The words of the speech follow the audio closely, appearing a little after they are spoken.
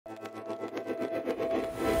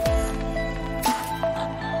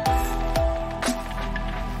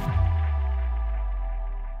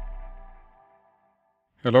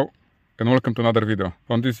Hello and welcome to another video.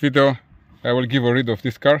 On this video I will give a read of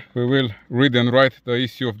this car. We will read and write the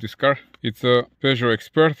ECU of this car. It's a Peugeot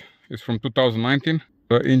Expert. It's from 2019.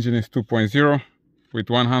 The engine is 2.0 with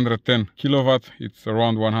 110 kilowatt. It's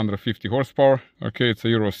around 150 horsepower. Okay, it's a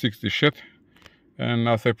Euro 60 shit. And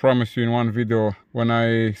as I promised you in one video, when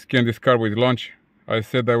I scanned this car with launch, I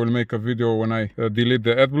said I will make a video when I delete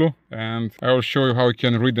the AdBlue, and I will show you how you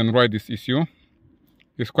can read and write this ECU.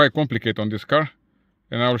 It's quite complicated on this car,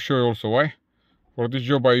 and I will show you also why. For this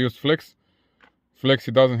job I used Flex.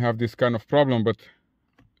 Flexi doesn't have this kind of problem, but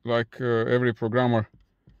like every programmer,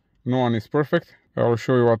 no one is perfect. I will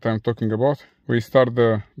show you what I'm talking about. We start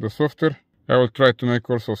the software. I will try to make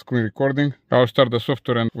also screen recording. I will start the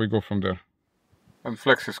software and we go from there. And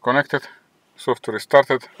Flex is connected. Software is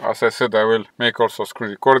started. As I said, I will make also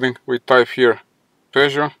screen recording. We type here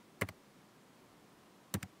Peugeot.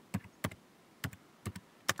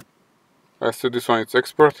 I said this one is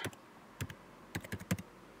Expert.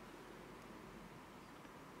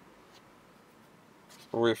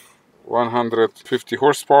 With 150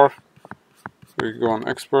 horsepower. We go on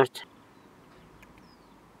Expert.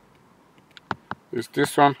 Is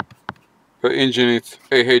this one. The engine is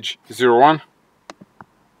AH01.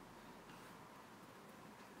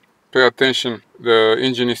 Pay attention, the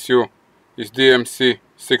engine ECU is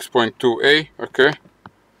DCM7.1A, okay?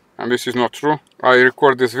 And this is not true. I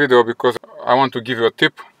record this video because I want to give you a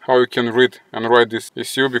tip how you can read and write this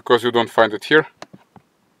ECU, because you don't find it here.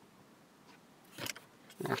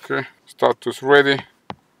 Okay, status ready.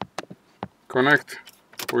 Connect.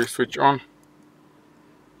 We switch on.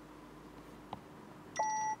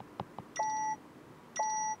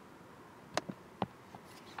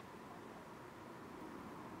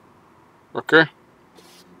 Okay,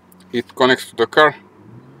 it connects to the car.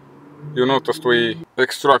 You noticed we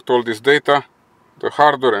extract all this data, the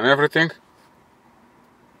hardware and everything.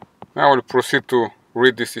 Now we'll proceed to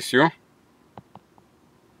read this ECU.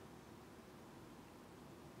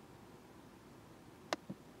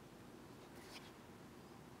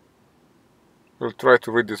 We'll try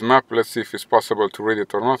to read this map. Let's see if it's possible to read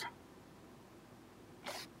it or not.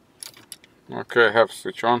 Okay, I have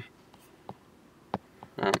switch on.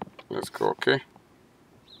 And let's go OK.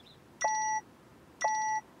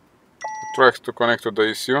 Tries to connect to the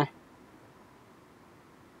ECU.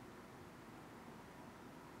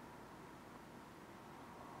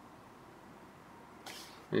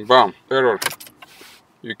 Bam, error.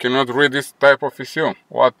 You cannot read this type of ECU.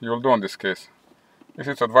 What you'll do in this case? This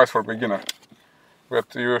is advice for beginner.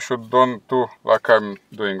 But you should don't do like I'm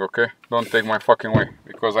doing, okay? Don't take my fucking way,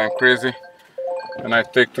 because I'm crazy and I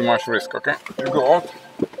take too much risk, okay? You go out.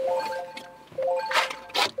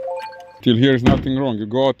 Till here is nothing wrong. You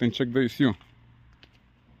go out and check the ECU.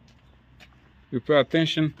 You pay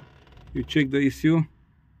attention. You check the ECU.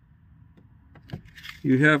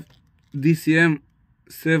 You have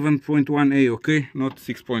DCM7.1A, okay? Not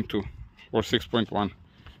 6.2 or 6.1.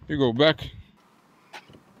 You go back.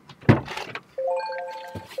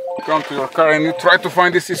 Come to your car and you try to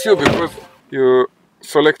find this ECU, because you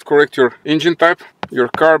select correct your engine type, your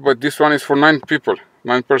car, but this one is for 9 people,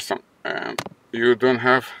 9 person, and you don't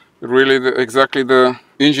have really exactly the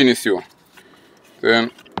engine ECU.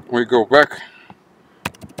 Then we go back,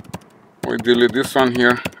 we delete this one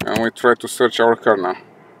here, and we try to search our car now.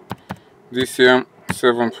 DCM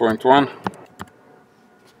 7.1.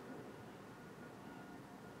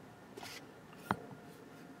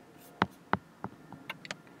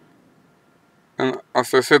 And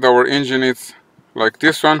as I said, our engine is like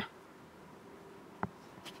this one,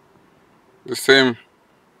 the same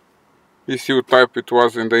ECU type it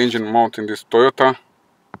was in the engine mount in this Toyota.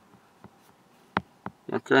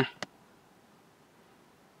 Okay,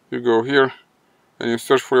 you go here and you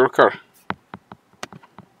search for your car.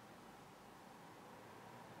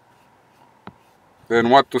 Then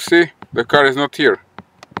what to see? The car is not here.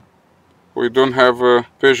 We don't have a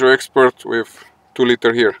Peugeot Expert with 2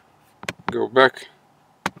 liter here. Go back.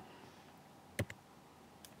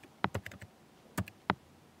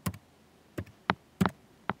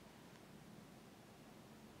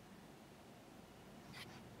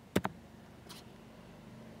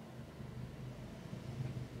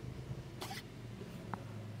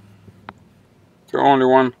 The only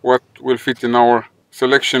one what will fit in our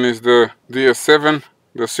selection is the DS7,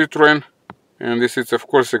 the Citroen, and this is of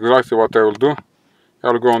course exactly what I will do.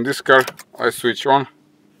 I'll go on this car, I switch on,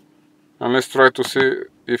 and let's try to see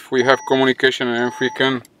if we have communication and if we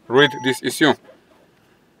can read this ECU.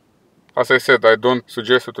 As I said, I don't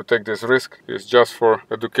suggest you to take this risk. It's just for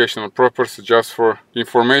educational purposes, just for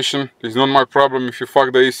information. It's not my problem if you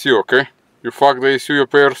fuck the ECU, okay? You fuck the ECU, you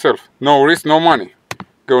pay yourself. No risk, no money.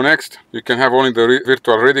 Go next. You can have only the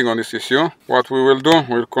virtual reading on this ECU. What we will do,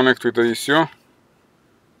 we'll connect with the ECU.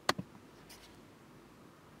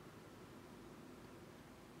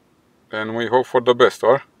 And we hope for the best,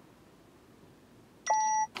 or?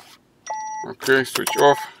 Okay, switch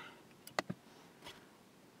off.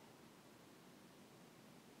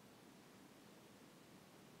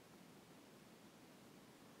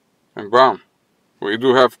 And bam, we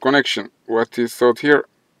do have connection. What is out here?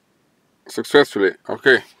 Successfully.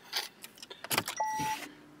 Okay.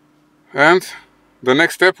 And the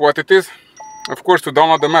next step, what it is? Of course, to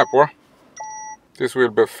download the map, or? This will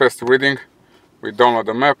be fast reading. We download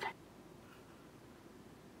the map.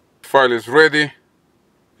 File is ready.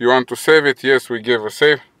 You want to save it? Yes, we give a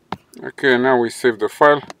save. Okay, now we save the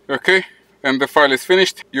file. Okay, and the file is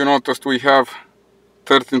finished. You noticed we have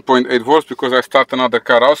 13.8 volts because I start another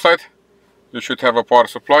car outside. You should have a power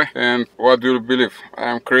supply. And what do you believe? I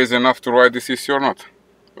am crazy enough to write this ECU or not?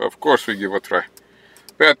 Of course we give a try.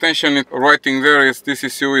 Pay attention, writing there is this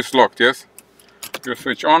ECU is locked, yes? You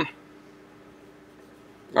switch on.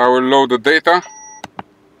 I will load the data.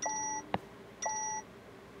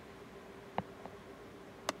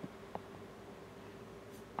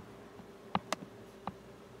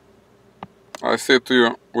 I said to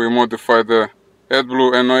you, we modify the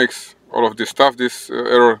AdBlue, NOx, all of this stuff. This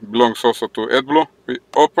error belongs also to AdBlue. We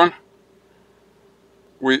open,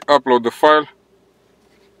 we upload the file,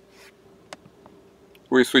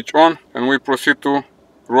 we switch on, and we proceed to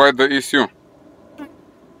write the ECU.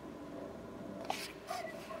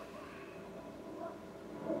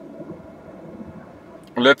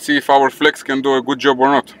 Let's see if our flex can do a good job or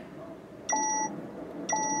not.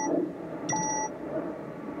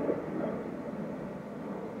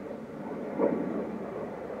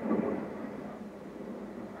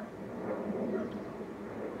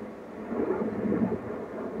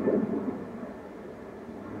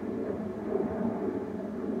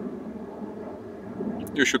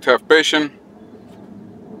 You should have patience.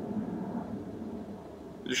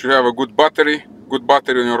 You should have a good battery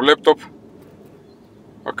on your laptop.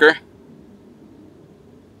 Okay?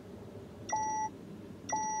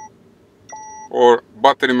 Or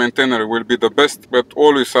battery maintainer will be the best, but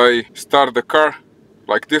always I start the car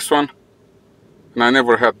like this one and I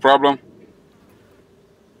never had problem.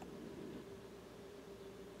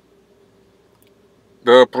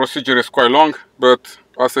 The procedure is quite long, but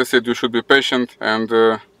as I said, you should be patient and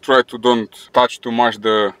try to don't touch too much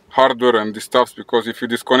the hardware and the stuffs, because if you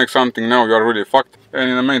disconnect something now, you are really fucked. And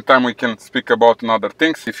in the meantime, we can speak about other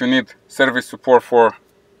things. If you need service support for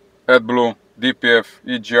AdBlue, DPF,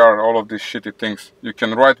 EGR, all of these shitty things, you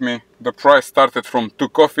can write me. The price started from 2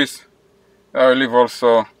 coffees. I will leave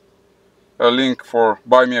also a link for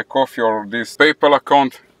buy me a coffee or this PayPal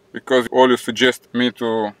account, because all you suggest me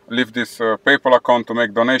to leave this PayPal account to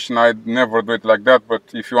make donation. I never do it like that, but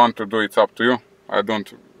if you want to do it, it's up to you. I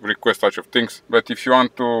don't request such of things. But if you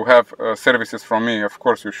want to have services from me, of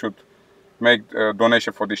course you should make a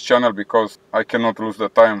donation for this channel, because I cannot lose the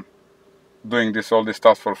time doing all this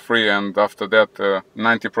stuff for free, and after that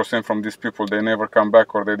 90% from these people, they never come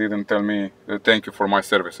back or they didn't tell me thank you for my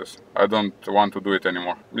services. I don't want to do it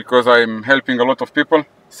anymore, because I'm helping a lot of people,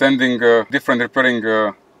 sending different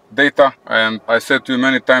repairing data. And I said to you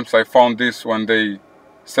many times, I found this when they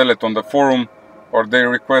sell it on the forum or they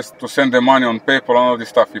request to send the money on PayPal and all this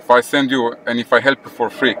stuff. If I send you and if I help you for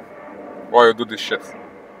free, why you do this shit?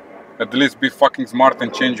 At least be fucking smart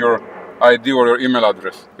and change your ID or your email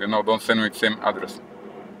address. You know, don't send me the same address.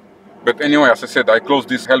 But anyway, as I said, I closed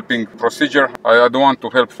this helping procedure. I don't want to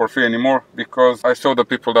help for free anymore, because I saw the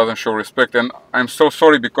people doesn't show respect. And I'm so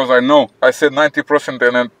sorry, because I know I said 90%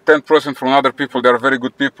 and then 10% from other people. They are very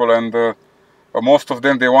good people, and most of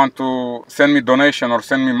them, they want to send me donation or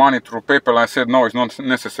send me money through PayPal. I said no, it's not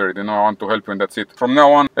necessary. You know, I want to help you and that's it. From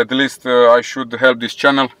now on, at least I should help this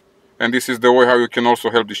channel. And this is the way how you can also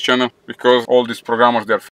help this channel, because all these programmers,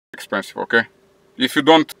 they are expensive, okay? If you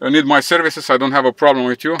don't need my services, I don't have a problem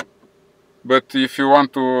with you. But if you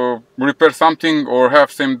want to repair something or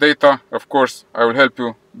have same data, of course I will help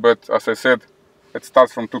you. But as I said, it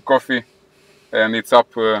starts from 2 coffee and it's up,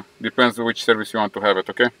 depends on which service you want to have it,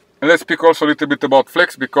 okay? And let's speak also a little bit about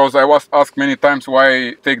Flex, because I was asked many times why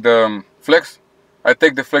I take the Flex. I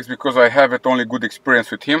take the Flex because I have it only good experience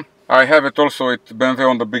with him. I have it also with BMW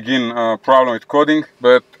on the begin problem with coding.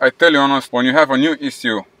 But I tell you honest, when you have a new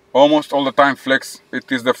ECU, almost all the time Flex,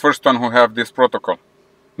 it is the first one who have this protocol.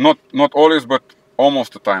 Not always, but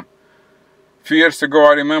almost the time. A few years ago,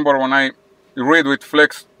 I remember when I read with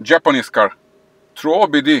Flex Japanese car through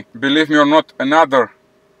OBD, believe me or not, another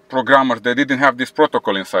programmers, they didn't have this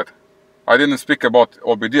protocol inside. I didn't speak about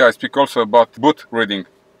OBD, I speak also about boot reading.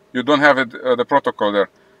 you don't have it, the protocol there.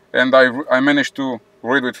 And I managed to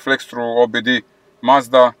read with Flex through OBD,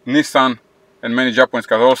 Mazda, Nissan, and many Japanese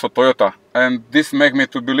cars, also Toyota. And this made me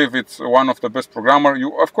to believe it's one of the best programmers.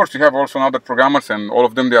 Of course, you have also other programmers, and all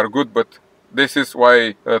of them, they are good, but this is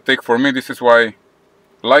why take for me, this is why I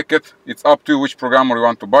like it. It's up to you which programmer you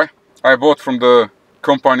want to buy. I bought from the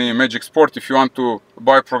company Magic Sport. If you want to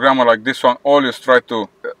buy a programmer like this one, always try to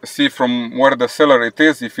see from where the seller it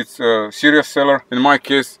is, if it's a serious seller. In my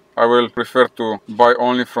case, I will prefer to buy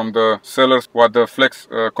only from the sellers what the Flex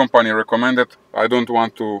company recommended. I don't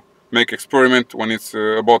want to make experiment when it's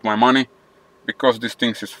about my money, because this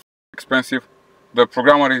thing is expensive. The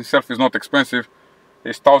programmer itself is not expensive.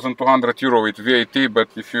 It's 1,200 euro with VAT, but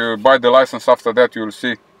if you buy the license after that, you will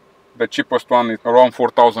see the cheapest one is around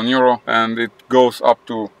 4,000 euro, and it goes up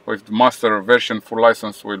to, with the master version, full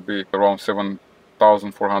license will be around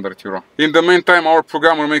 7,400 euro. In the meantime, our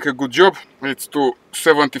programmer make a good job. It's to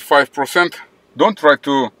 75%. Don't try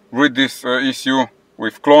to read this ECU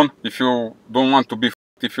with clone if you don't want to be,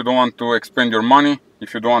 if you don't want to expend your money,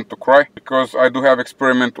 if you don't want to cry, because I do have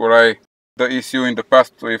experiment where the ECU in the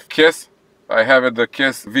past with case. I have the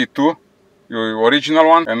case V2, the original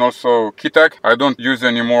one, and also Kitag. I don't use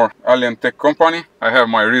anymore Alien Tech company. I have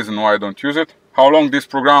my reason why I don't use it. How long this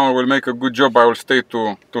programmer will make a good job, I will stay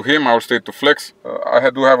to him, I will stay to Flex. I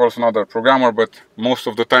do have also another programmer, but most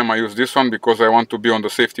of the time I use this one because I want to be on the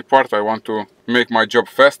safety part. I want to make my job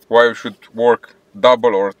fast. Why you should work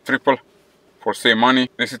double or triple for same money.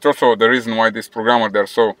 This is also the reason why this programmer, they're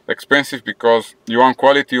so expensive, because you want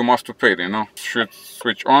quality, you must to pay, you know. Should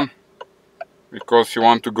switch on, because you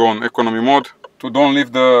want to go on economy mode. To don't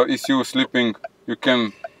leave the ECU sleeping, you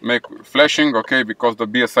can make flashing, okay, because the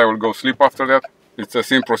BSI will go sleep after that. It's the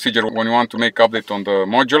same procedure when you want to make update on the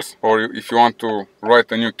modules, or if you want to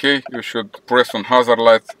write a new key, you should press on hazard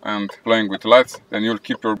light and playing with lights, then you'll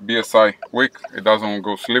keep your BSI awake, it doesn't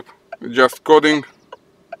go sleep. Just coding,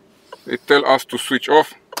 it tells us to switch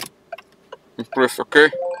off, and press OK.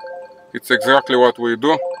 It's exactly what we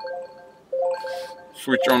do.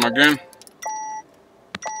 Switch on again.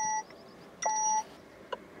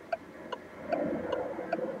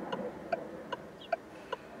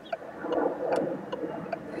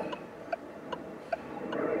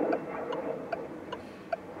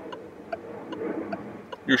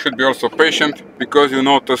 You should be also patient, because you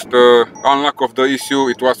noticed the unlock of the ECU,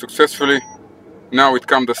 it was successfully. Now it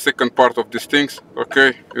comes the second part of these things,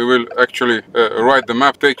 okay? You will actually write the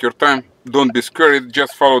map, take your time, don't be scared,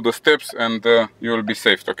 just follow the steps and you will be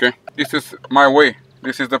saved, okay? This is my way,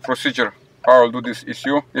 this is the procedure, how I'll do this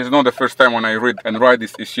ECU. This is not the first time when I read and write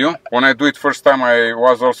this ECU. When I do it first time, I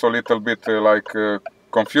was also a little bit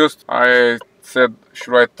confused. I said,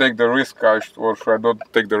 should I take the risk or should I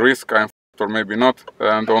not take the risk? Or maybe not,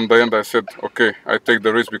 and on the end I said okay, I take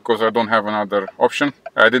the risk because I don't have another option.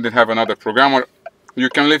 I didn't have another programmer. You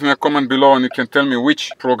can leave me a comment below and you can tell me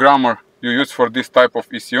which programmer you use for this type of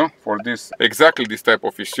ECU, for this exactly this type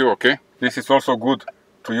of ECU, okay? This is also good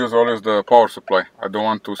to use always the power supply. I don't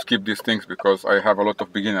want to skip these things because I have a lot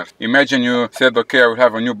of beginners. Imagine you said okay, I will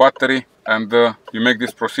have a new battery, and you make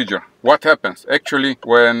this procedure. What happens? Actually,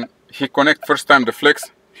 when he connects first time the Flex,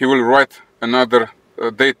 he will write another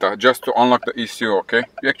data just to unlock the ECU, okay?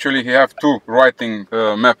 Actually, he have two writing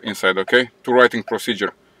map inside, okay? Two writing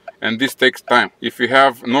procedure, and this takes time. If you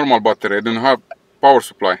have normal battery, you don't have power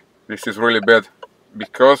supply, this is really bad,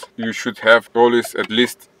 because you should have always at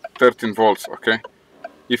least 13 volts, okay?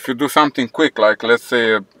 If you do something quick, like let's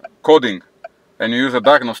say coding, and you use a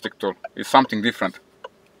diagnostic tool, it's something different.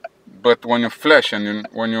 But when you flash and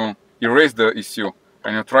when you erase the ECU,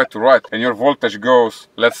 and you try to write, and your voltage goes,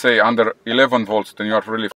 let's say, under 11 volts, then you are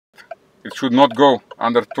really f***ed. It should not go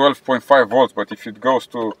under 12.5 volts, but if it goes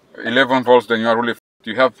to 11 volts, then you are really f***ed.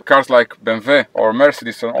 You have cars like BMW or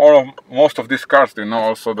Mercedes, and most of these cars, you know,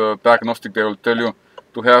 also the diagnostic, they will tell you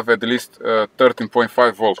to have at least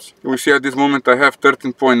 13.5 volts. You will see at this moment I have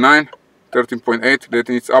 13.9, 13.8, that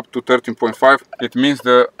it's up to 13.5. It means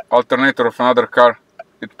the alternator of another car,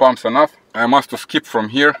 it pumps enough. I must skip from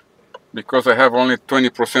here, because I have only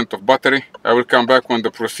 20% of battery. I will come back when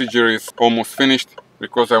the procedure is almost finished,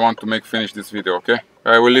 because I want to finish this video, okay?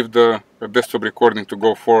 I will leave the desktop recording to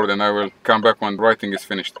go forward, and I will come back when writing is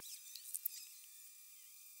finished.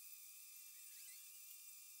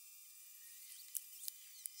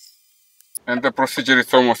 And the procedure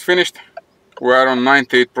is almost finished. We are on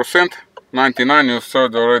 98%, 99, you saw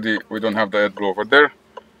it already, we don't have the AdBlue over there.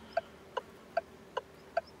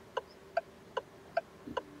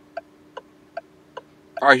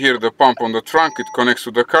 I hear the pump on the trunk, it connects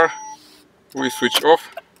to the car. We switch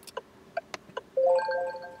off.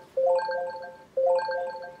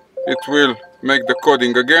 it will make the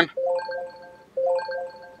coding again.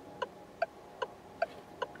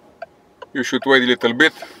 You should wait a little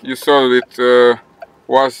bit. You saw it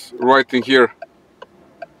was writing here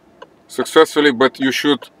successfully, but you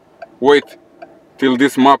should wait till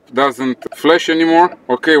this map doesn't flash anymore.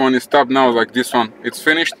 Okay, when it stopped now, like this one, it's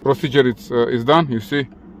finished. Procedure is done. You see,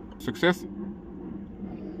 success.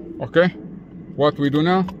 Okay, what we do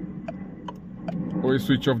now? We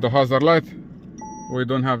switch off the hazard light. We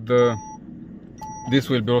don't have the. This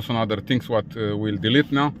will be also another things what we'll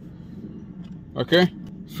delete now. Okay,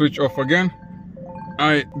 switch off again.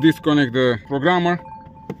 I disconnect the programmer.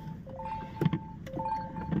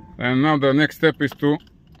 And now the next step is to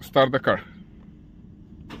start the car.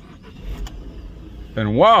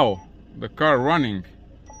 And wow, the car running.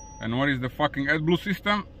 And what is the fucking AdBlue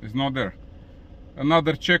system? It's not there.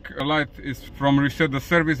 Another check light is from reset the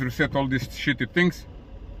service, reset all these shitty things.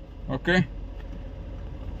 Okay.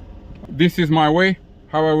 This is my way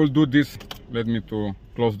how I will do this. Let me to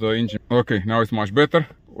close the engine. Okay, now it's much better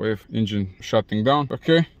with engine shutting down.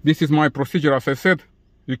 Okay, this is my procedure. As I said,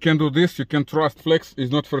 you can do this, you can trust Flex.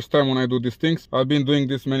 It's not first time when I do these things. I've been doing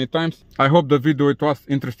this many times. I hope the video it was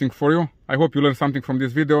interesting for you. I hope you learned something from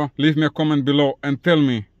this video. Leave me a comment below and tell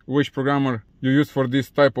me which programmer you use for this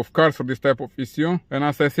type of cars, for this type of ECU. And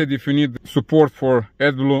as I said, if you need support for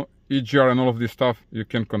AdBlue, EGR and all of this stuff, you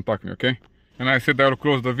can contact me, okay? And I said I will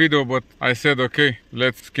close the video, but I said, okay,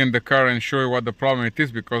 let's scan the car and show you what the problem it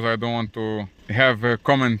is, because I don't want to have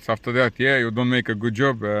comments after that. Yeah, you don't make a good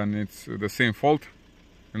job and it's the same fault.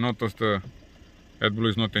 You notice the AdBlue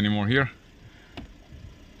is not anymore here.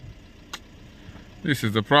 This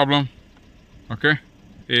is the problem, okay?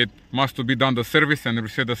 It must be done the service and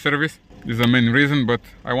reset the service. This is the main reason, but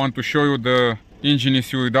I want to show you the engine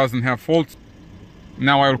ECU doesn't have faults.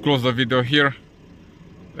 Now I will close the video here.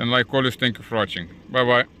 And like always, thank you for watching. Bye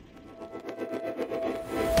bye.